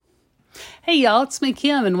Hey y'all, it's me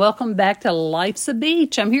Kim and welcome back to Life's a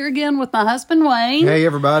Beach. I'm here again with my husband Wayne. Hey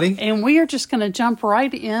everybody. And we are just going to jump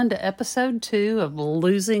right into episode 2 of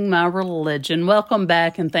Losing My Religion. Welcome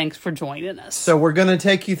back and thanks for joining us. So we're going to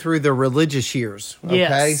take you through the religious years. Okay.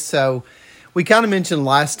 Yes. So we kind of mentioned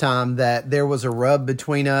last time that there was a rub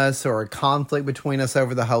between us or a conflict between us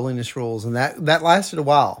over the holiness rules, and that lasted a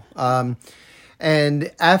while.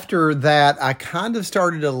 And after that, I kind of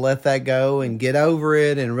started to let that go and get over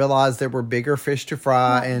it and realize there were bigger fish to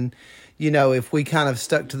fry. And, you know, if we kind of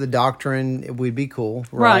stuck to the doctrine, we'd be cool,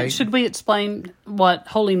 right? Should we explain what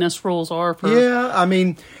holiness rules are? Yeah, I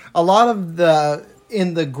mean, a lot of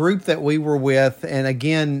in the group that we were with, and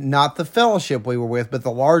again, not the fellowship we were with, but the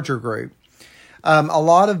larger group, a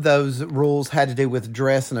lot of those rules had to do with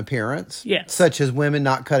dress and appearance. Yes. Such as women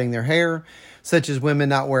not cutting their hair, such as women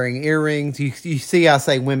not wearing earrings. You see I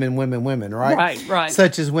say women, right? Right.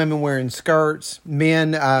 Such as women wearing skirts.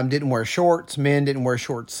 Men didn't wear shorts. Men didn't wear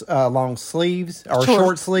shorts, long sleeves or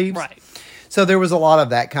short sleeves. Right. So there was a lot of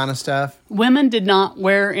that kind of stuff. Women did not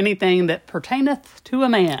wear anything that pertaineth to a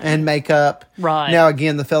man. And makeup. Right. Now,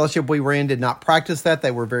 again, the fellowship we were in did not practice that.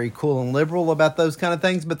 They were very cool and liberal about those kind of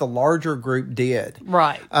things, but the larger group did.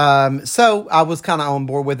 Right. So I was kind of on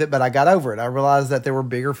board with it, but I got over it. I realized that there were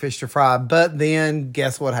bigger fish to fry. But then,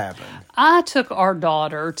 guess what happened? I took our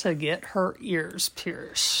daughter to get her ears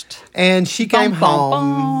pierced. And she came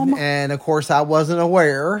home, bum. and of course I wasn't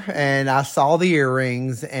aware, and I saw the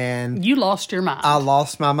earrings, and You lost your mind. I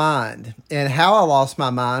lost my mind. And how I lost my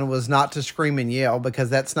mind was not to scream and yell, because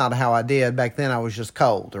that's not how I did. Back then I was just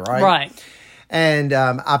cold, right? Right. And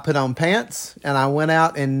I put on pants, and I went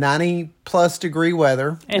out in 90-plus degree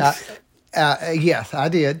weather. And- Yes, I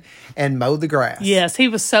did, and mowed the grass. Yes, he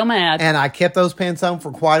was so mad. And I kept those pants on for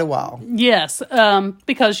quite a while. Yes,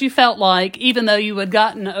 because you felt like even though you had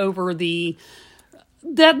gotten over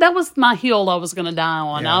that was my hill I was going to die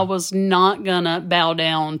on. Yeah. I was not going to bow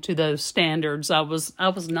down to those standards. I was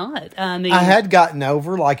not. I mean, I had gotten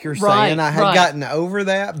over, like you're saying, I had right. gotten over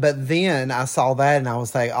that, but then I saw that and I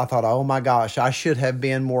thought, oh my gosh, I should have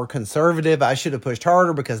been more conservative. I should have pushed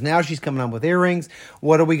harder, because now she's coming on with earrings.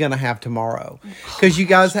 What are we going to have tomorrow? Because you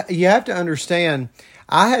guys, you have to understand,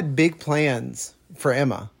 I had big plans for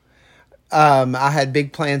Emma. I had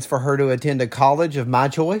big plans for her to attend a college of my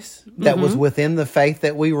choice that was within the faith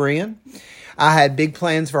that we were in. I had big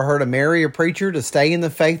plans for her to marry a preacher, to stay in the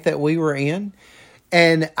faith that we were in.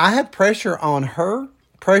 And I had pressure on her,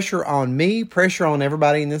 pressure on me, pressure on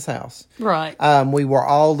everybody in this house. right. We were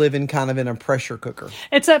all living kind of in a pressure cooker.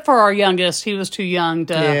 Except for our youngest, he was too young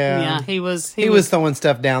to. Yeah. He was throwing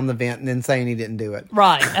stuff down the vent and then saying he didn't do it.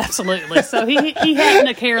 Right, absolutely. So he hadn't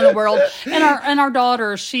a care in the world. And our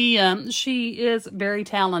daughter, she is very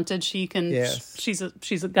talented. She can. Yes.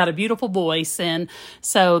 She's got a beautiful voice, and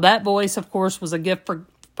so that voice, of course, was a gift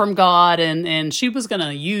from God, and she was going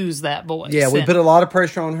to use that voice. Yeah, we put a lot of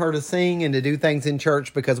pressure on her to sing and to do things in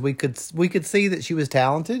church, because we could see that she was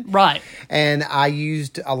talented. Right. And I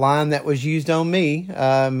used a line that was used on me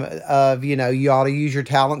of, you ought to use your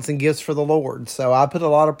talents and gifts for the Lord. So I put a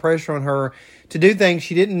lot of pressure on her to do things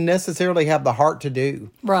she didn't necessarily have the heart to do.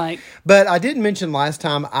 Right. But I didn't mention last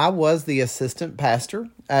time, I was the assistant pastor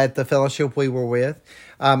at the fellowship we were with.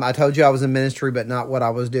 I told you I was in ministry, but not what I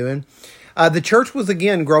was doing. The church was,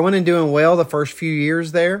 again, growing and doing well the first few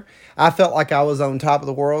years there. I felt like I was on top of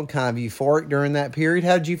the world, kind of euphoric during that period.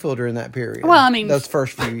 How did you feel during that period? Well, I mean, those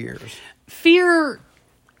first few years. Fear,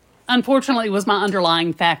 unfortunately, was my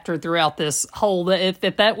underlying factor throughout this whole. If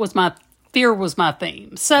that was fear was my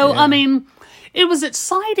theme. So, Yeah. I mean, it was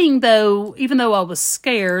exciting, though, even though I was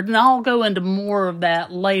scared, and I'll go into more of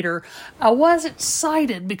that later. I was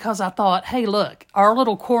excited because I thought, hey, look, our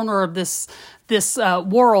little corner of this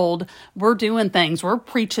world, we're doing things. We're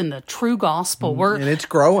preaching the true gospel. And it's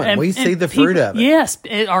growing. We see the fruit of it. Yes,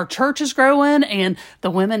 our church is growing, and the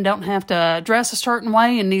women don't have to dress a certain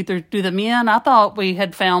way, and neither do the men. I thought we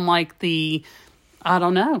had found I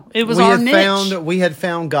don't know. It was our niche. We had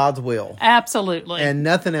found God's will. Absolutely. And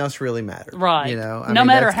nothing else really mattered. Right. I no mean,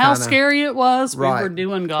 matter that's how kinda, scary it was, right. we were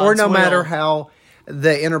doing God's will. Or no will. matter how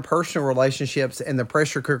the interpersonal relationships and the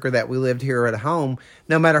pressure cooker that we lived here at home,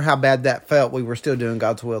 no matter how bad that felt, we were still doing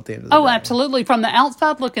God's will at the end of the day. Oh, absolutely. From the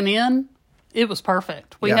outside looking in, it was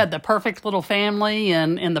perfect. We had the perfect little family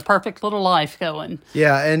and the perfect little life going.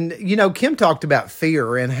 Yeah, and, Kim talked about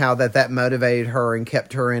fear and how that motivated her and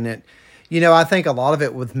kept her in it. I think a lot of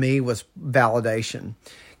it with me was validation.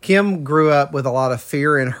 Kim grew up with a lot of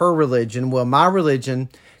fear in her religion. Well, my religion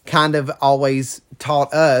kind of always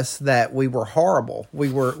taught us that we were horrible. We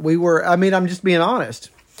were, I mean, I'm just being honest,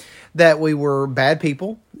 that we were bad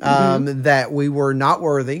people, that we were not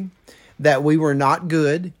worthy, that we were not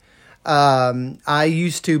good. I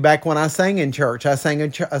used to, back when I sang in church, I sang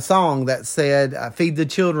a song that said, feed the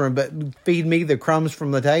children, but feed me the crumbs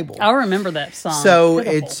from the table. I remember that song. So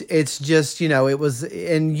Pitiful. it's just, it was,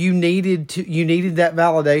 and you needed that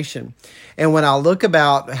validation. And when I look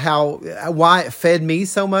about why it fed me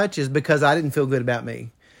so much is because I didn't feel good about me.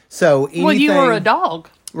 So anything, you were a dog.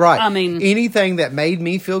 Right. I mean, anything that made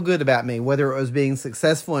me feel good about me, whether it was being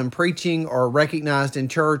successful in preaching or recognized in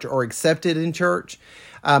church or accepted in church,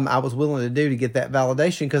 I was willing to do to get that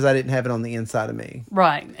validation because I didn't have it on the inside of me.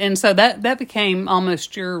 Right. And so that became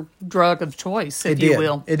almost your drug of choice, if you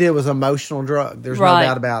will. It did. It was an emotional drug. There's no Right.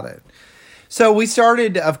 doubt about it. So we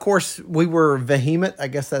started, of course, we were vehement. I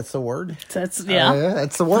guess that's the word. That's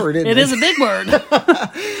That's the word, isn't it? It is a big word.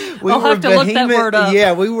 We I'll were have to look that word up.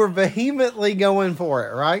 Yeah, we were vehemently going for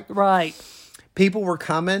it, right? Right. People were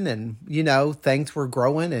coming and, things were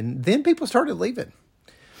growing, and then people started leaving.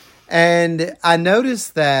 And I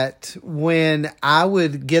noticed that when I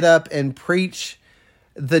would get up and preach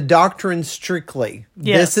the doctrine strictly,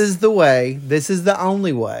 Yes. this is the way, this is the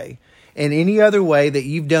only way, and any other way that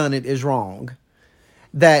you've done it is wrong.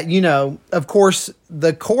 That, of course,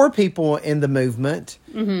 the core people in the movement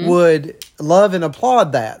would love and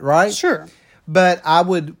applaud that, right? Sure. But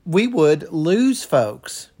we would lose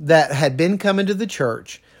folks that had been coming to the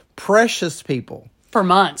church, precious people, For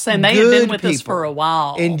months. And they had good been with us people, for a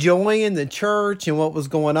while. enjoying the church and what was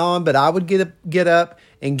going on. But I would get up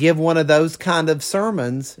and give one of those kind of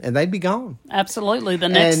sermons, and they'd be gone. Absolutely. The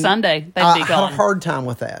next And Sunday, they'd be I had gone. a hard time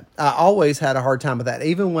with that. I always had a hard time with that,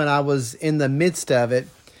 even when I was in the midst of it.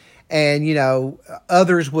 And,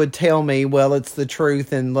 others would tell me, well, it's the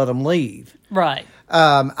truth and let them leave. Right.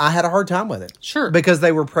 I had a hard time with it. Sure. Because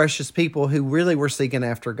they were precious people who really were seeking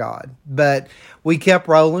after God. But we kept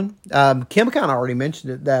rolling. Kim kind of already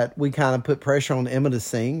mentioned it, that we kind of put pressure on Emma to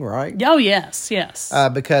sing, right? Oh, yes, yes.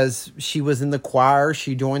 Because she was in the choir.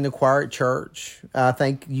 She joined the choir at church. I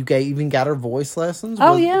think you even got her voice lessons.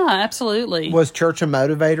 Yeah, absolutely. Was church a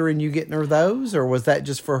motivator in you getting her those? Or was that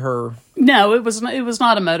just for her? No, it was not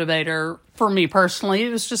a motivator for me personally.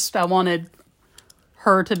 It was just I wanted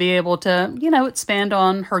her to be able to, expand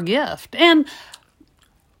on her gift. And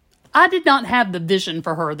I did not have the vision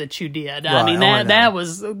for her that you did. I Right. mean, I know.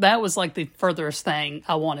 that was like the furthest thing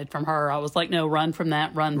I wanted from her. I was like, no, run from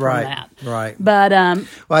that, run from Right, that. right. But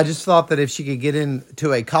Well, I just thought that if she could get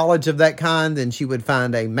into a college of that kind, then she would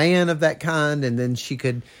find a man of that kind, and then she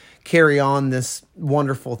could carry on this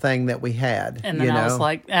wonderful thing that we had. and then I was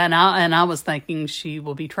like, and I was thinking she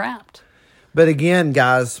will be trapped. But again,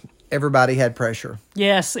 guys, everybody had pressure.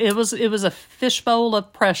 Yes, it was a fishbowl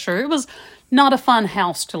of pressure. It was not a fun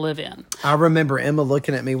house to live in. I remember Emma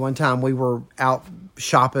looking at me one time. We were out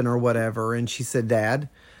shopping or whatever, and she said, "Dad,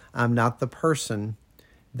 I'm not the person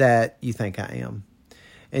that you think I am."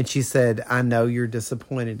 And she said, "I know you're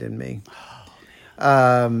disappointed in me."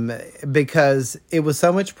 Because it was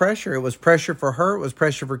so much pressure. It was pressure for her. It was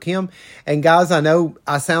pressure for Kim. And guys, I know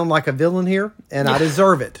I sound like a villain here, and I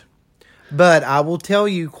deserve it. But I will tell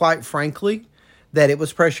you quite frankly that it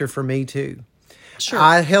was pressure for me too. Sure.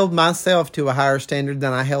 I held myself to a higher standard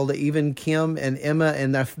than I held even Kim and Emma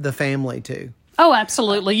and the family to. Oh,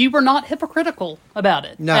 absolutely. You were not hypocritical about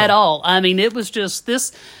it at all. I mean, it was just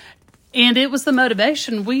this, and it was the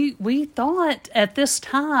motivation. We thought at this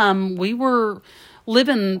time we were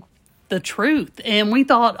living the truth, and we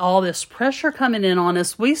thought all this pressure coming in on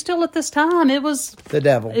us. We still at this time, it was The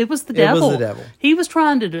devil. It was the devil. It was the devil. He was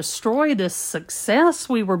trying to destroy this success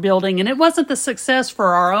we were building, and it wasn't the success for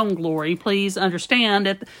our own glory. Please understand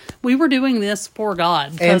that we were doing this for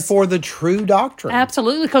God. And for the true doctrine.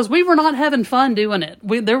 Absolutely, because we were not having fun doing it.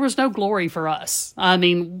 There was no glory for us. I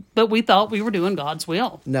mean, but we thought we were doing God's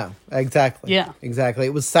will. No, exactly. Yeah. Exactly.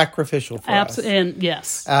 It was sacrificial for us. And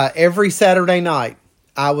yes. Every Saturday night,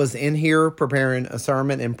 I was in here preparing a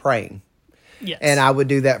sermon and praying. Yes. And I would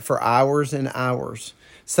do that for hours and hours,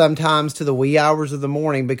 sometimes to the wee hours of the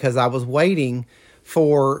morning, because I was waiting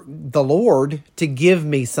for the Lord to give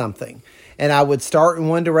me something. And I would start in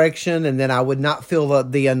one direction, and then I would not feel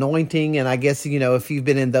the anointing. And I guess, if you've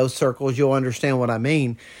been in those circles, you'll understand what I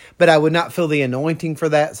mean. But I would not feel the anointing for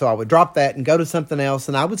that, so I would drop that and go to something else.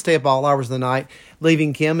 And I would stay up all hours of the night,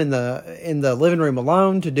 leaving Kim in the living room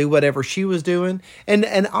alone to do whatever she was doing.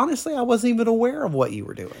 And honestly, I wasn't even aware of what you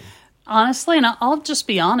were doing. Honestly, and I'll just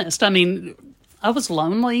be honest. I mean, I was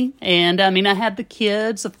lonely, and I mean, I had the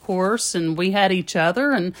kids, of course, and we had each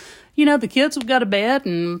other, and the kids would go to bed,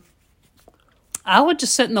 and I would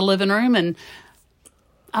just sit in the living room, and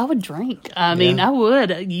I would drink. I mean, I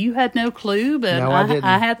would. You had no clue, but No, I didn't.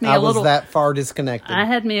 I had me I a was little. that far disconnected. I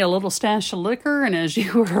had me a little stash of liquor, and as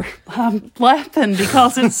you were laughing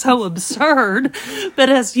because it's so absurd, but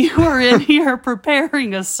as you were in here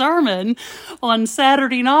preparing a sermon on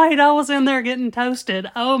Saturday night, I was in there getting toasted.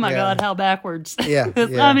 Oh my Yeah. God, how backwards! Yeah,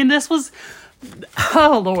 yeah. I mean, this was.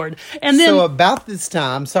 Oh Lord! And then, So about this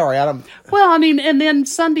time, sorry, I don't. well, I mean, and then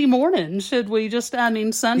Sunday morning, should we just? I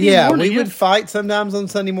mean, Sunday Yeah, morning. we would fight sometimes on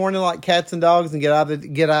Sunday morning like cats and dogs, and get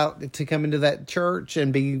out to come into that church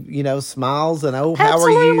and be smiles and how are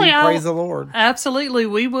Absolutely, you? Praise the Lord. Absolutely,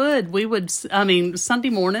 we would. I mean,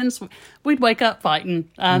 Sunday mornings we'd wake up fighting.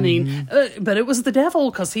 I mean, but it was the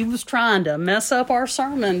devil because he was trying to mess up our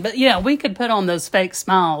sermon. But yeah, we could put on those fake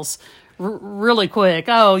smiles really quick.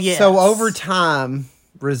 Oh yeah. So over time,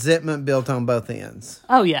 resentment built on both ends.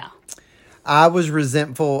 Oh yeah. I was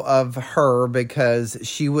resentful of her because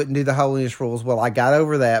she wouldn't do the holiness rules. Well, I got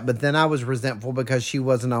over that, but then I was resentful because she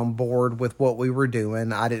wasn't on board with what we were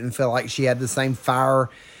doing. I didn't feel like she had the same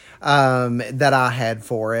fire that I had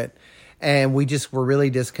for it. And we just were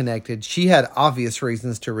really disconnected. She had obvious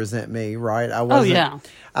reasons to resent me, right? I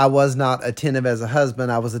was not attentive as a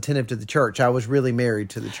husband. I was attentive to the church. I was really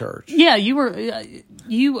married to the church. Yeah, you were.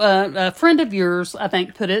 A friend of yours, I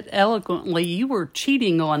think, put it eloquently. You were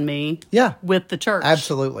cheating on me. Yeah, with the church.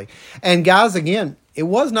 Absolutely. And guys, again, it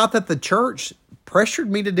was not that the church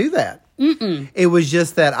pressured me to do that. It was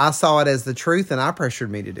just that I saw it as the truth and I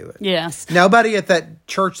pressured me to do it. Yes. Nobody at that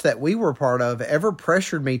church that we were part of ever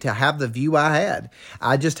pressured me to have the view I had.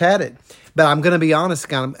 I just had it. But I'm going to be honest,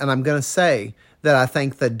 and I'm going to say that I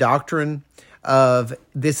think the doctrine of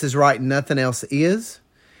this is right and nothing else is,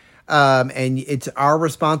 and it's our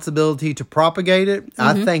responsibility to propagate it.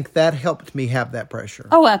 I think that helped me have that pressure.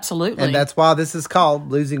 Oh, absolutely. And that's why this is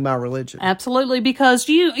called Losing My Religion. Absolutely, because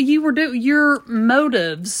you were your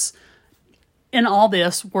motives in all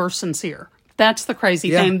this were sincere. That's the crazy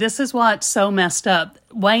thing. This is why it's so messed up.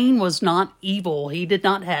 Wayne was not evil. He did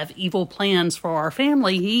not have evil plans for our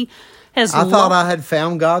family. He has. I thought I had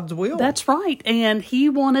found God's will. That's right, and he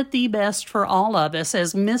wanted the best for all of us.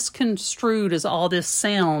 As misconstrued as all this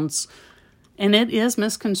sounds, and it is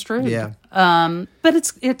misconstrued. Yeah. But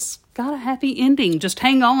it's got a happy ending. Just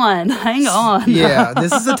hang on. Yeah,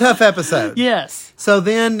 this is a tough episode. Yes. So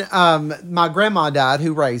then my grandma died,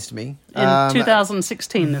 who raised me. In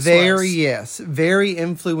 2016, this was. Very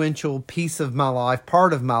influential piece of my life,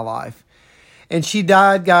 part of my life. And she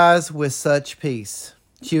died, guys, with such peace.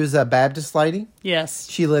 She was a Baptist lady. Yes.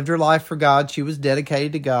 She lived her life for God. She was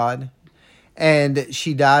dedicated to God. And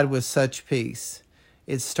she died with such peace.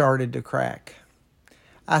 It started to crack.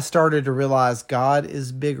 I started to realize God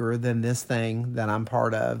is bigger than this thing that I'm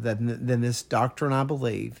part of, than this doctrine I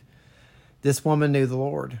believe. This woman knew the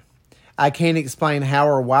Lord. I can't explain how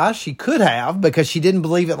or why. She could have, because she didn't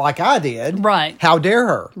believe it like I did. Right. How dare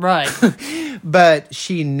her? Right. But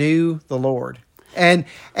she knew the Lord. And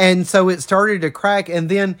so it started to crack. And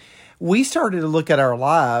then we started to look at our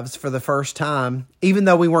lives for the first time. Even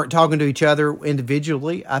though we weren't talking to each other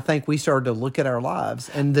individually, I think we started to look at our lives,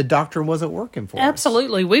 and the doctrine wasn't working for us.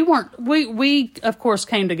 Absolutely. We weren't, we of course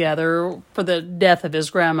came together for the death of his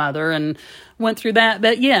grandmother and went through that.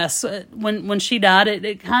 But yes, when she died,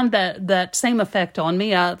 it kind of that same effect on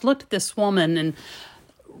me. I looked at this woman, and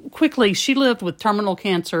quickly she lived with terminal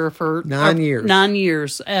cancer for 9 years. 9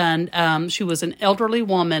 years. And she was an elderly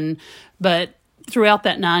woman, but throughout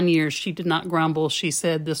that 9 years, she did not grumble. She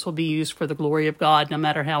said, "This will be used for the glory of God, no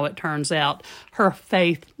matter how it turns out." Her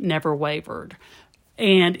faith never wavered.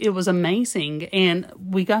 And it was amazing. And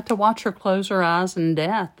we got to watch her close her eyes in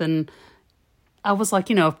death. And I was like,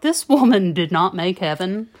 if this woman did not make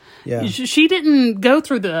heaven, she didn't go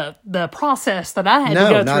through the process that I had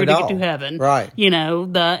to go through to get to heaven. Right.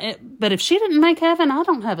 But if she didn't make heaven, I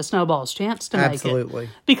don't have a snowball's chance to make it. Absolutely.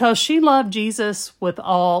 Because she loved Jesus with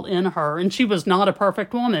all in her, and she was not a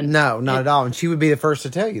perfect woman. No, not at all. And she would be the first to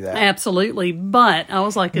tell you that. Absolutely. But I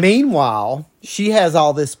was like... Meanwhile, she has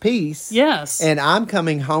all this peace. Yes. And I'm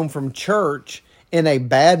coming home from church in a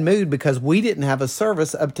bad mood because we didn't have a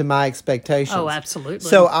service up to my expectations. Oh, absolutely.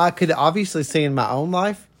 So I could obviously see in my own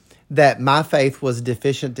life that my faith was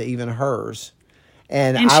deficient to even hers.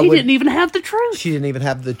 And she didn't even have the truth. She didn't even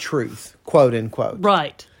have the truth, quote unquote.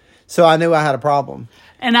 Right. So I knew I had a problem.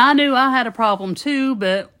 And I knew I had a problem too,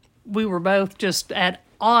 but we were both just at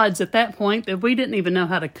odds at that point that we didn't even know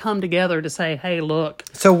how to come together to say, "Hey, look."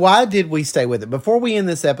 So why did we stay with it? Before we end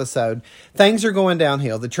this episode, things are going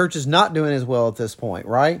downhill. The church is not doing as well at this point,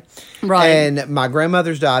 right? Right. And my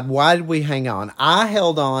grandmother's died. Why did we hang on? I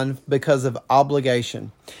held on because of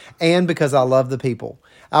obligation and because I love the people.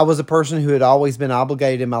 I was a person who had always been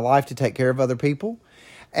obligated in my life to take care of other people.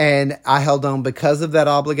 And I held on because of that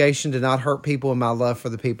obligation to not hurt people and my love for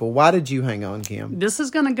the people. Why did you hang on, Kim? This is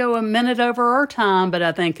going to go a minute over our time, but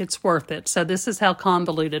I think it's worth it. So this is how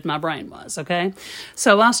convoluted my brain was, okay?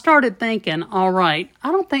 So I started thinking, all right,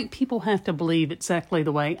 I don't think people have to believe exactly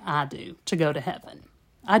the way I do to go to heaven.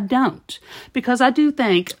 I don't. Because I do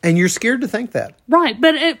think... And you're scared to think that. Right,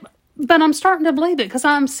 but I'm starting to believe it because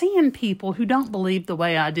I'm seeing people who don't believe the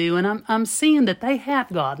way I do, and I'm seeing that they have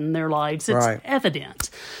God in their lives. It's evident.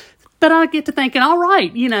 But I get to thinking, all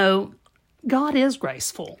right, God is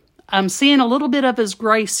graceful. I'm seeing a little bit of his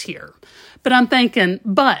grace here. But I'm thinking,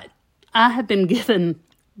 but I have been given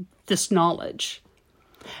this knowledge.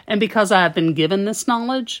 And because I have been given this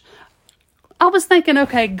knowledge, I was thinking,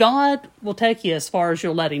 okay, God will take you as far as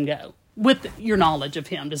you'll let him go. With your knowledge of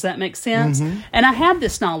him. Does that make sense? Mm-hmm. And I had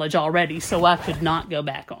this knowledge already, so I could not go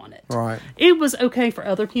back on it. Right. It was okay for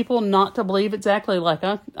other people not to believe exactly like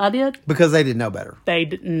I did. Because they didn't know better. They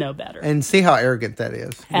didn't know better. And see how arrogant that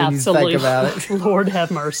is. Absolutely. When you think about it. Lord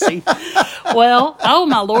have mercy. Well, oh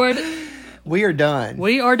my Lord. We are done.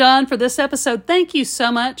 We are done for this episode. Thank you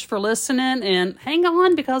so much for listening. And hang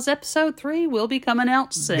on because episode 3 will be coming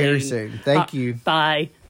out soon. Very soon. Thank you. Bye.